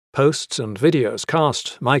 Posts and videos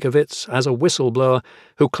cast Mikovits as a whistleblower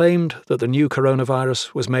who claimed that the new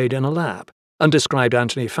coronavirus was made in a lab, and described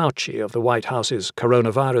Anthony Fauci of the White House's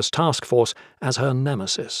coronavirus task force as her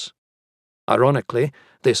nemesis. Ironically,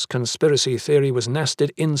 this conspiracy theory was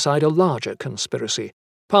nested inside a larger conspiracy,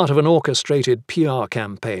 part of an orchestrated PR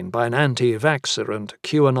campaign by an anti-vaxxer and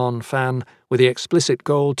QAnon fan with the explicit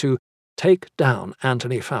goal to take down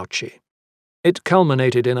Anthony Fauci. It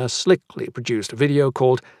culminated in a slickly produced video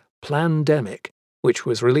called Plandemic, which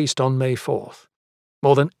was released on May 4th.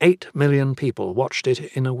 More than 8 million people watched it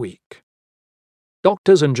in a week.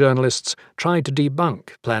 Doctors and journalists tried to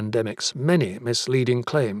debunk Plandemic's many misleading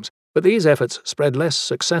claims, but these efforts spread less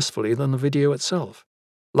successfully than the video itself.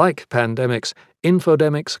 Like pandemics,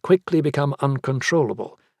 infodemics quickly become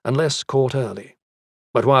uncontrollable unless caught early.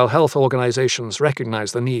 But while health organizations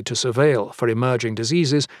recognize the need to surveil for emerging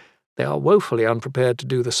diseases, they are woefully unprepared to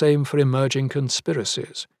do the same for emerging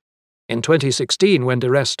conspiracies. In 2016, when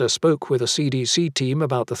DeResta spoke with a CDC team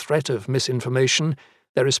about the threat of misinformation,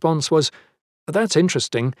 their response was, "That's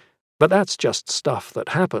interesting, but that's just stuff that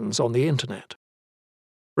happens on the internet."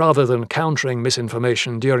 Rather than countering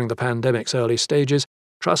misinformation during the pandemic's early stages,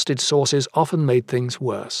 trusted sources often made things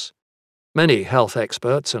worse. Many health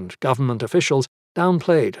experts and government officials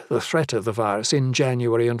downplayed the threat of the virus in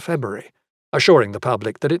January and February, assuring the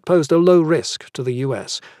public that it posed a low risk to the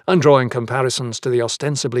US and drawing comparisons to the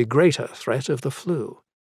ostensibly greater threat of the flu.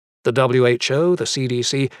 The WHO, the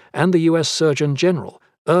CDC, and the US Surgeon General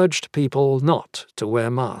urged people not to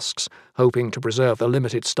wear masks, hoping to preserve the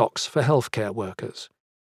limited stocks for healthcare workers.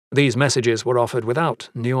 These messages were offered without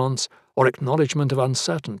nuance or acknowledgement of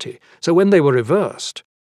uncertainty, so when they were reversed,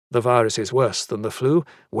 "The virus is worse than the flu,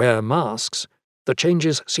 wear masks," the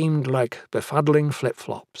changes seemed like befuddling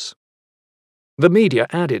flip-flops. The media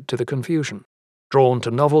added to the confusion. Drawn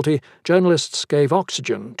to novelty, journalists gave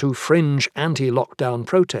oxygen to fringe anti-lockdown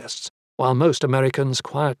protests, while most Americans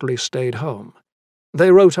quietly stayed home.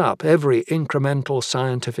 They wrote up every incremental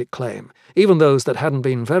scientific claim, even those that hadn't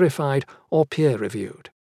been verified or peer-reviewed.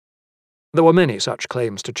 There were many such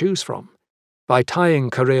claims to choose from. By tying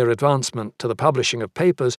career advancement to the publishing of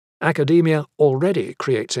papers, academia already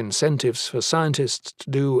creates incentives for scientists to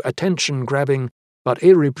do attention-grabbing but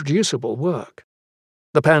irreproducible work.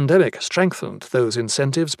 The pandemic strengthened those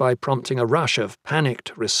incentives by prompting a rush of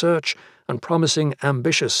panicked research and promising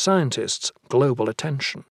ambitious scientists global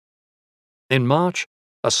attention. In March,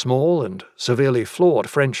 a small and severely flawed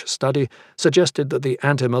French study suggested that the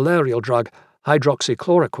antimalarial drug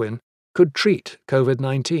hydroxychloroquine could treat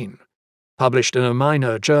COVID-19. Published in a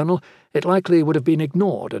minor journal, it likely would have been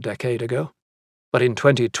ignored a decade ago. But in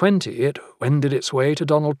 2020, it wended its way to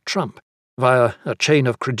Donald Trump via a chain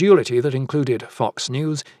of credulity that included Fox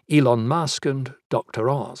News, Elon Musk, and Dr.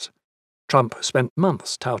 Oz. Trump spent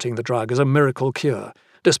months touting the drug as a miracle cure,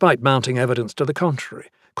 despite mounting evidence to the contrary,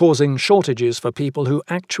 causing shortages for people who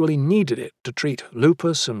actually needed it to treat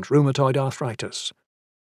lupus and rheumatoid arthritis.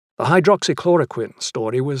 The hydroxychloroquine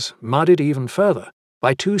story was muddied even further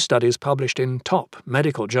by two studies published in top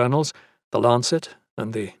medical journals, The Lancet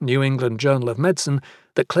and the New England Journal of Medicine,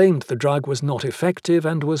 that claimed the drug was not effective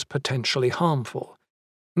and was potentially harmful.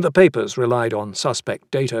 The papers relied on suspect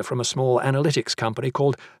data from a small analytics company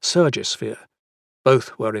called Surgisphere.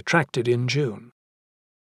 Both were retracted in June.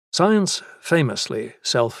 Science famously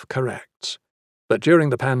self-corrects. But during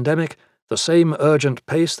the pandemic, the same urgent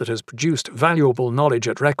pace that has produced valuable knowledge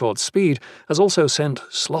at record speed has also sent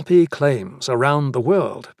sloppy claims around the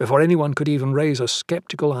world before anyone could even raise a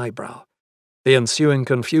skeptical eyebrow. The ensuing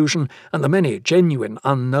confusion and the many genuine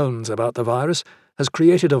unknowns about the virus has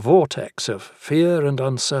created a vortex of fear and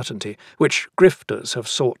uncertainty which grifters have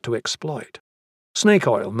sought to exploit. Snake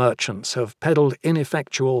oil merchants have peddled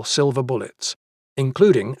ineffectual silver bullets,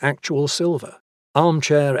 including actual silver.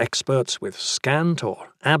 Armchair experts with scant or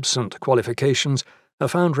absent qualifications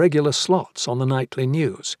have found regular slots on the nightly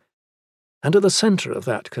news. And at the centre of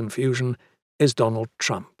that confusion is Donald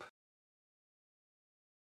Trump.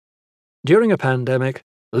 During a pandemic,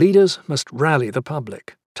 leaders must rally the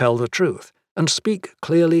public, tell the truth, and speak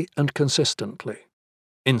clearly and consistently.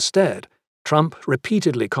 Instead, Trump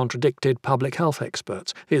repeatedly contradicted public health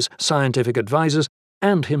experts, his scientific advisers,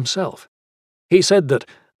 and himself. He said that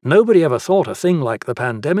nobody ever thought a thing like the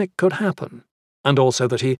pandemic could happen, and also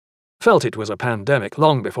that he felt it was a pandemic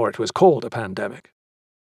long before it was called a pandemic.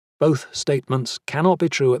 Both statements cannot be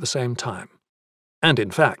true at the same time, and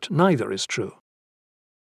in fact, neither is true.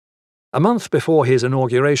 A month before his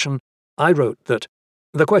inauguration, I wrote that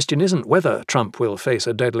the question isn't whether Trump will face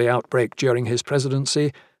a deadly outbreak during his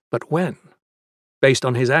presidency, but when. Based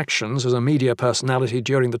on his actions as a media personality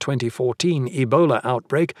during the 2014 Ebola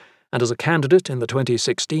outbreak and as a candidate in the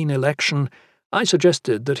 2016 election, I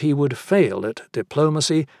suggested that he would fail at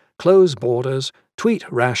diplomacy, close borders, tweet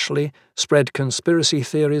rashly, spread conspiracy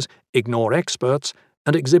theories, ignore experts,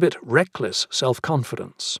 and exhibit reckless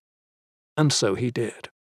self-confidence. And so he did.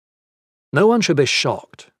 No one should be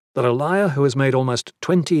shocked that a liar who has made almost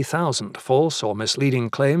 20,000 false or misleading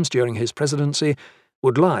claims during his presidency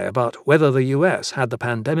would lie about whether the US had the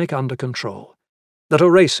pandemic under control, that a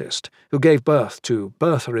racist who gave birth to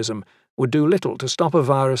birtherism would do little to stop a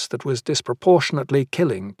virus that was disproportionately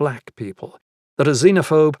killing black people, that a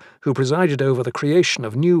xenophobe who presided over the creation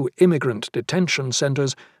of new immigrant detention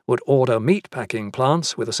centers would order meatpacking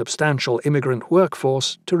plants with a substantial immigrant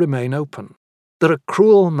workforce to remain open, that a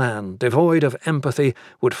cruel man devoid of empathy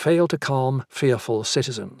would fail to calm fearful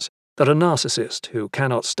citizens, that a narcissist who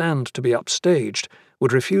cannot stand to be upstaged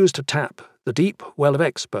would refuse to tap the deep well of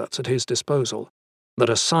experts at his disposal, that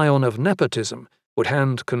a scion of nepotism would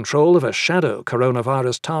hand control of a shadow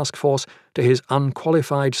coronavirus task force to his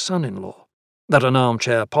unqualified son-in-law, that an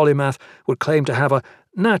armchair polymath would claim to have a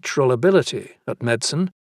natural ability at medicine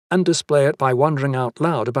and display it by wondering out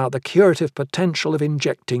loud about the curative potential of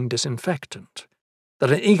injecting disinfectant,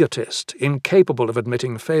 that an egotist incapable of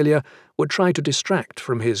admitting failure would try to distract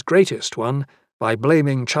from his greatest one by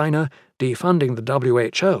blaming China, defunding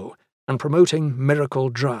the WHO, and promoting miracle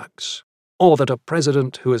drugs, or that a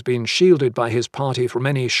president who has been shielded by his party from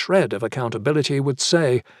any shred of accountability would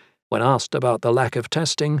say, when asked about the lack of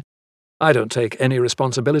testing, "I don't take any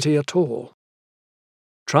responsibility at all."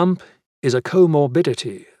 Trump is a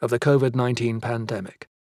comorbidity of the COVID-19 pandemic.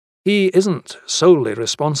 He isn't solely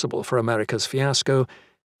responsible for America's fiasco,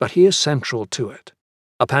 but he is central to it.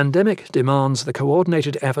 A pandemic demands the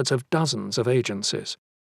coordinated efforts of dozens of agencies.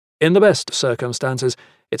 In the best circumstances,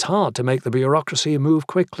 it's hard to make the bureaucracy move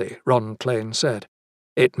quickly, Ron Klain said.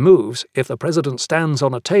 It moves if the president stands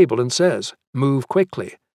on a table and says, "Move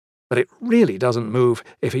quickly." but it really doesn't move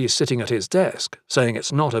if he's sitting at his desk saying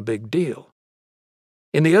it's not a big deal.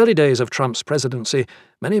 In the early days of Trump's presidency,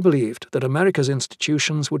 many believed that America's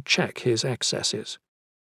institutions would check his excesses.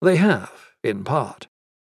 They have, in part,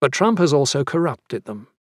 but Trump has also corrupted them.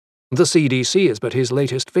 The CDC is but his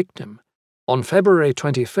latest victim. On February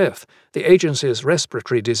 25th, the agency's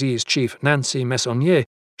respiratory disease chief Nancy Messonnier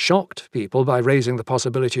shocked people by raising the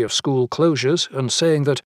possibility of school closures and saying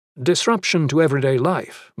that disruption to everyday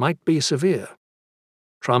life might be severe.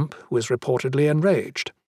 Trump was reportedly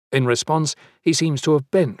enraged. In response, he seems to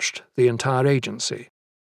have benched the entire agency.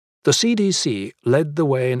 The CDC led the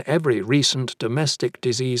way in every recent domestic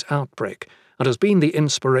disease outbreak and has been the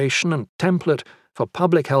inspiration and template for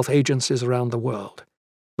public health agencies around the world.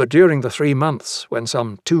 But during the 3 months when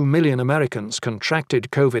some 2 million Americans contracted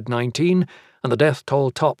COVID-19 and the death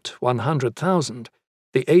toll topped 100,000,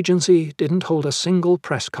 the agency didn't hold a single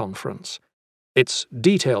press conference. Its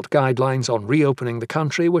detailed guidelines on reopening the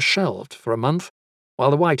country were shelved for a month,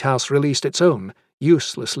 while the White House released its own,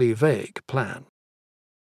 uselessly vague plan.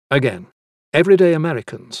 Again, everyday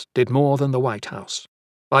Americans did more than the White House.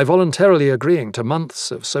 By voluntarily agreeing to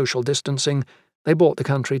months of social distancing, they bought the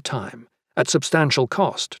country time, at substantial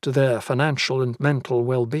cost to their financial and mental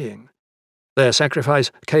well-being. Their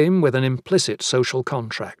sacrifice came with an implicit social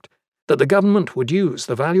contract, that the government would use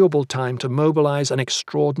the valuable time to mobilize an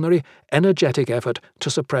extraordinary, energetic effort to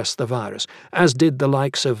suppress the virus, as did the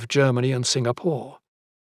likes of Germany and Singapore.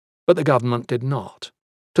 But the government did not,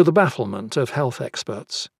 to the bafflement of health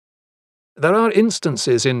experts. There are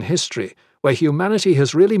instances in history where humanity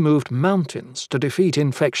has really moved mountains to defeat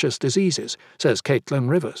infectious diseases, says Caitlin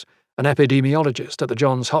Rivers, an epidemiologist at the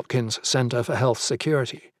Johns Hopkins Center for Health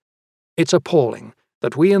Security. It's appalling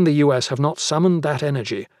that we in the US have not summoned that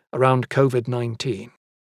energy around COVID-19.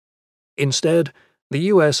 Instead, the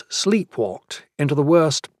US sleepwalked into the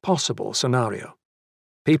worst possible scenario.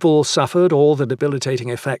 People suffered all the debilitating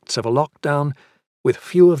effects of a lockdown with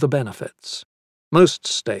few of the benefits. Most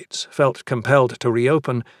states felt compelled to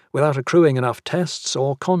reopen without accruing enough tests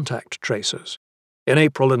or contact tracers. In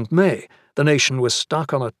April and May, the nation was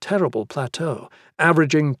stuck on a terrible plateau,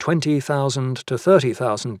 averaging 20,000 to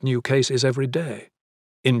 30,000 new cases every day.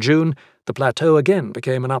 In June, the plateau again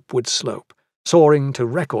became an upward slope, soaring to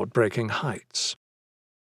record-breaking heights.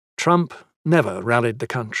 Trump never rallied the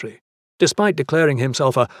country. Despite declaring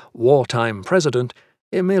himself a wartime president,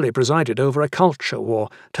 he merely presided over a culture war,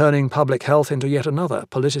 turning public health into yet another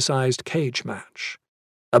politicized cage match.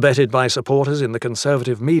 Abetted by supporters in the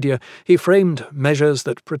conservative media, he framed measures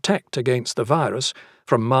that protect against the virus,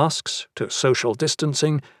 from masks to social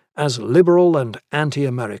distancing, as liberal and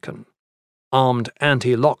anti-American. Armed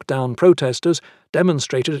anti-lockdown protesters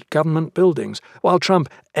demonstrated at government buildings, while Trump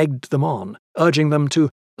egged them on, urging them to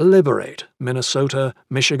liberate Minnesota,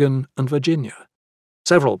 Michigan, and Virginia.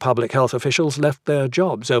 Several public health officials left their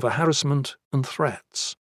jobs over harassment and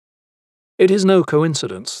threats. It is no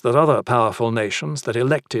coincidence that other powerful nations that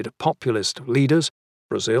elected populist leaders,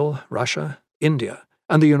 Brazil, Russia, India,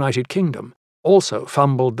 and the United Kingdom, also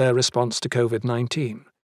fumbled their response to COVID-19.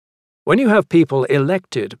 When you have people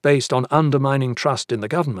elected based on undermining trust in the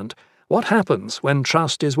government, what happens when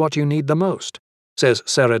trust is what you need the most? Says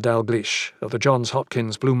Sarah Dalglish of the Johns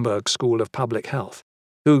Hopkins Bloomberg School of Public Health,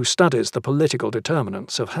 who studies the political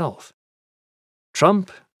determinants of health.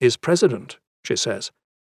 Trump is president, she says.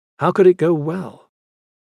 How could it go well?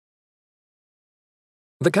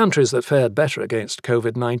 The countries that fared better against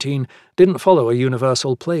COVID-19 didn't follow a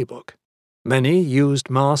universal playbook. Many used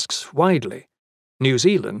masks widely. New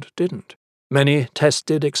Zealand didn't. Many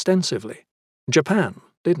tested extensively. Japan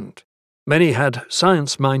didn't. Many had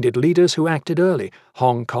science-minded leaders who acted early.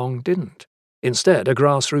 Hong Kong didn't. Instead, a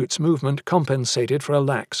grassroots movement compensated for a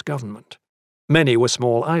lax government. Many were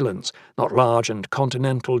small islands, not large and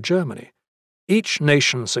continental Germany. Each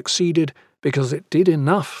nation succeeded because it did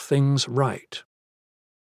enough things right.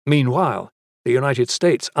 Meanwhile, the United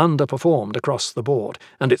States underperformed across the board,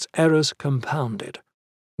 and its errors compounded.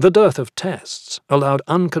 The dearth of tests allowed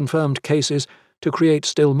unconfirmed cases to create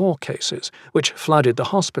still more cases, which flooded the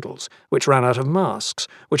hospitals, which ran out of masks,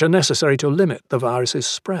 which are necessary to limit the virus's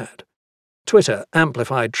spread. Twitter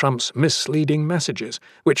amplified Trump's misleading messages,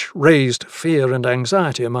 which raised fear and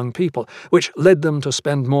anxiety among people, which led them to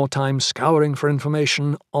spend more time scouring for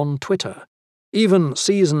information on Twitter. Even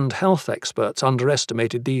seasoned health experts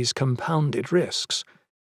underestimated these compounded risks.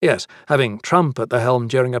 Yes, having Trump at the helm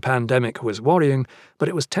during a pandemic was worrying, but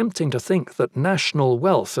it was tempting to think that national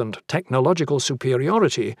wealth and technological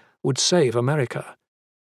superiority would save America.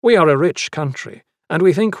 We are a rich country, and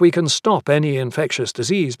we think we can stop any infectious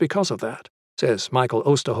disease because of that. says Michael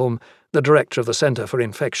Osterholm, the director of the Center for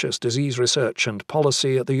Infectious Disease Research and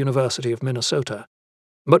Policy at the University of Minnesota.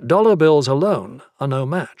 But dollar bills alone are no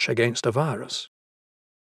match against a virus.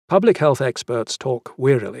 Public health experts talk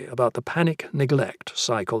wearily about the panic-neglect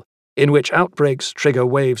cycle, in which outbreaks trigger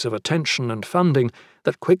waves of attention and funding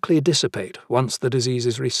that quickly dissipate once the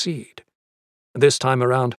diseases recede. This time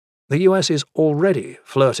around, the US is already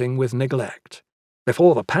flirting with neglect,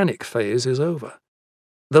 before the panic phase is over.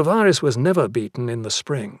 The virus was never beaten in the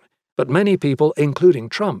spring, but many people, including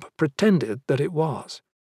Trump, pretended that it was.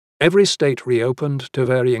 Every state reopened to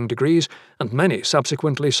varying degrees, and many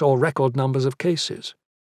subsequently saw record numbers of cases.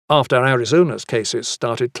 After Arizona's cases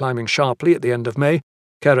started climbing sharply at the end of May,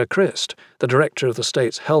 Kara Christ, the director of the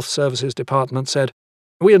state's Health Services Department, said,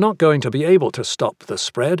 "We are not going to be able to stop the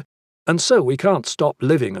spread, and so we can't stop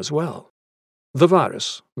living as well." The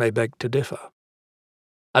virus may beg to differ.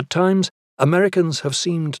 At times, Americans have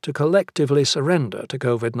seemed to collectively surrender to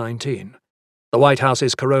COVID-19. The White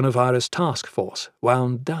House's coronavirus task force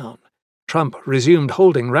wound down. Trump resumed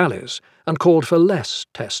holding rallies and called for less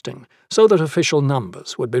testing so that official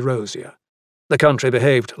numbers would be rosier. The country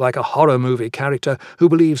behaved like a horror movie character who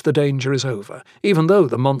believes the danger is over, even though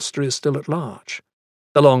the monster is still at large.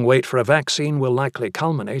 The long wait for a vaccine will likely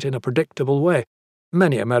culminate in a predictable way.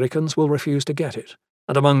 Many Americans will refuse to get it,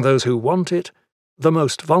 and among those who want it, the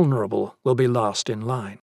most vulnerable will be last in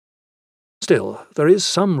line. Still, there is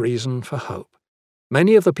some reason for hope.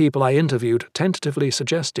 Many of the people I interviewed tentatively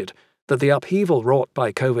suggested that the upheaval wrought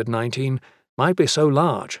by COVID-19 might be so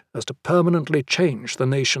large as to permanently change the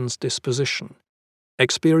nation's disposition.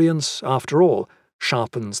 Experience, after all,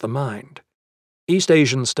 sharpens the mind. East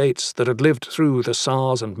Asian states that had lived through the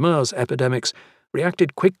SARS and MERS epidemics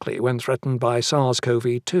reacted quickly when threatened by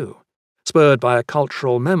SARS-CoV-2, spurred by a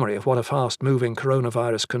cultural memory of what a fast-moving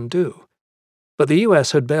coronavirus can do. But the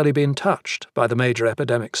US had barely been touched by the major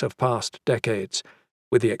epidemics of past decades,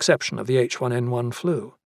 with the exception of the H1N1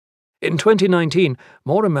 flu. In 2019,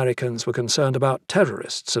 more Americans were concerned about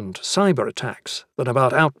terrorists and cyber attacks than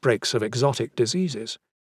about outbreaks of exotic diseases.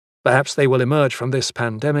 Perhaps they will emerge from this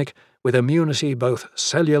pandemic with immunity both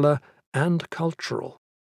cellular and cultural.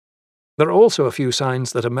 There are also a few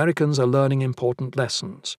signs that Americans are learning important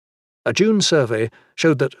lessons. A June survey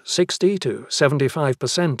showed that 60 to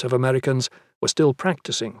 75% of Americans were still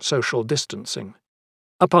practicing social distancing.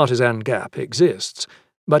 A partisan gap exists,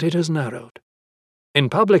 but it has narrowed. In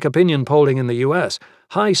public opinion polling in the US,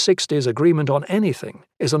 high 60s agreement on anything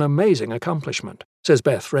is an amazing accomplishment, says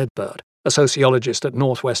Beth Redbird, a sociologist at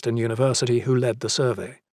Northwestern University who led the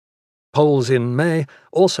survey. Polls in May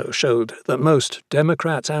also showed that most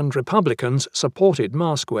Democrats and Republicans supported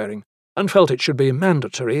mask-wearing and felt it should be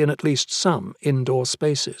mandatory in at least some indoor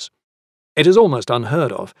spaces. It is almost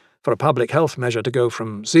unheard of for a public health measure to go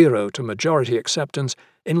from zero to majority acceptance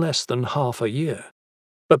in less than half a year.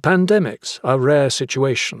 But pandemics are rare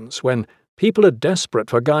situations when people are desperate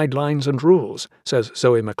for guidelines and rules, says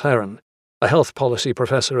Zoe McLaren, a health policy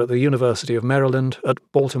professor at the University of Maryland at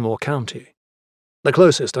Baltimore County. The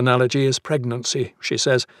closest analogy is pregnancy, she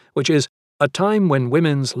says, which is a time when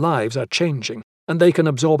women's lives are changing and they can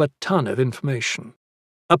absorb a ton of information.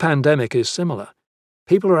 A pandemic is similar.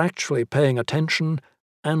 People are actually paying attention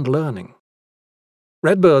and learning.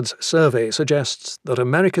 Redbird's survey suggests that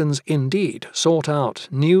Americans indeed sought out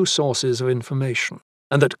new sources of information,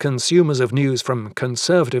 and that consumers of news from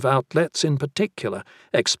conservative outlets in particular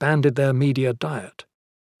expanded their media diet.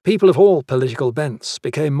 People of all political bents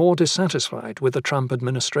became more dissatisfied with the Trump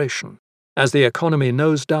administration. As the economy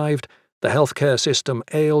nosedived, the healthcare system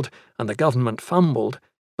ailed, and the government fumbled,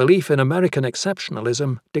 belief in American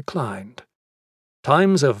exceptionalism declined.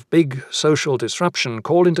 Times of big social disruption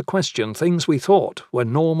call into question things we thought were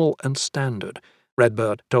normal and standard,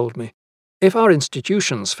 Redbird told me. If our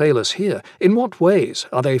institutions fail us here, in what ways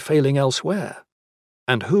are they failing elsewhere?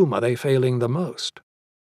 And whom are they failing the most?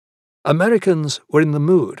 Americans were in the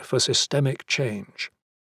mood for systemic change.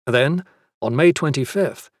 Then, on May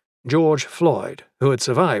 25th, George Floyd, who had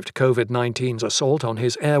survived COVID-19's assault on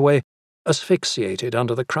his airway, asphyxiated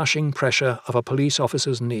under the crushing pressure of a police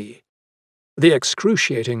officer's knee. The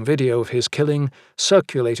excruciating video of his killing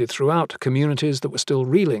circulated throughout communities that were still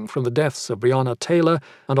reeling from the deaths of Breonna Taylor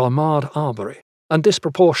and Ahmaud Arbery, and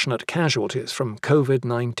disproportionate casualties from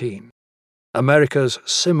COVID-19. America's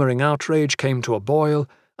simmering outrage came to a boil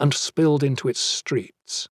and spilled into its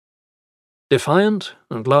streets. Defiant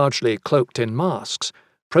and largely cloaked in masks,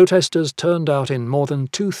 protesters turned out in more than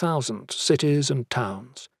 2,000 cities and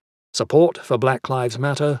towns. Support for Black Lives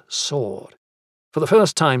Matter soared. For the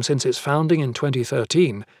first time since its founding in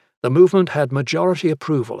 2013, the movement had majority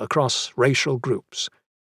approval across racial groups.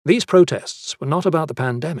 These protests were not about the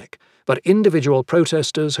pandemic, but individual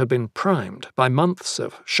protesters had been primed by months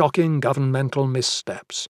of shocking governmental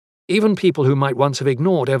missteps. Even people who might once have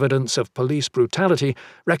ignored evidence of police brutality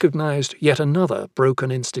recognized yet another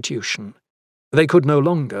broken institution. They could no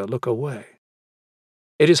longer look away.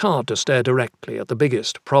 It is hard to stare directly at the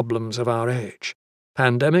biggest problems of our age: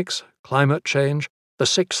 pandemics, climate change, the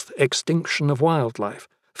sixth extinction of wildlife,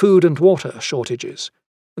 food and water shortages.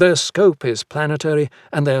 Their scope is planetary,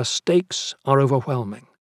 and their stakes are overwhelming.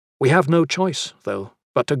 We have no choice, though,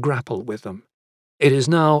 but to grapple with them. It is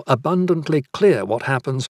now abundantly clear what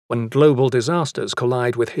happens when global disasters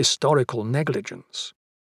collide with historical negligence.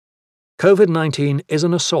 COVID-19 is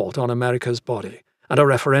an assault on America's body and a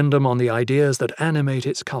referendum on the ideas that animate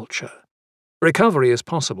its culture. Recovery is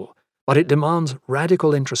possible, but it demands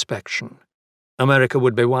radical introspection. America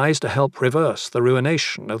would be wise to help reverse the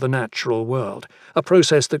ruination of the natural world, a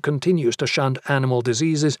process that continues to shunt animal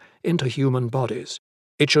diseases into human bodies.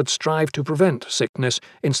 It should strive to prevent sickness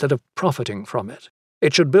instead of profiting from it.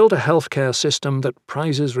 It should build a healthcare system that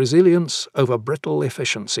prizes resilience over brittle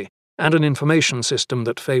efficiency, and an information system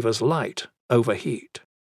that favors light over heat.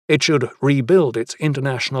 It should rebuild its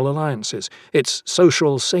international alliances, its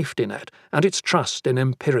social safety net, and its trust in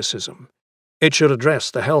empiricism. It should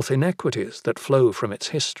address the health inequities that flow from its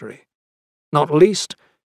history. Not least,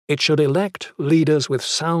 it should elect leaders with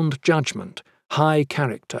sound judgment, high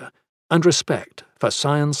character, and respect for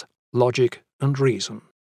science, logic, and reason.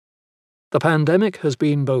 The pandemic has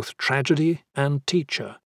been both tragedy and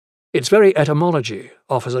teacher. Its very etymology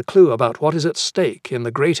offers a clue about what is at stake in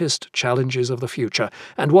the greatest challenges of the future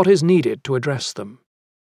and what is needed to address them.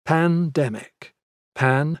 Pandemic,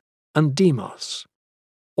 pan and demos,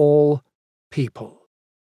 all people.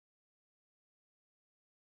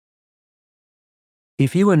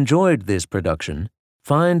 If you enjoyed this production,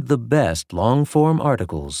 find the best long-form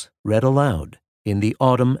articles read aloud in the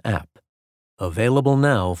Autumn app, available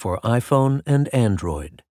now for iPhone and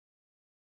Android.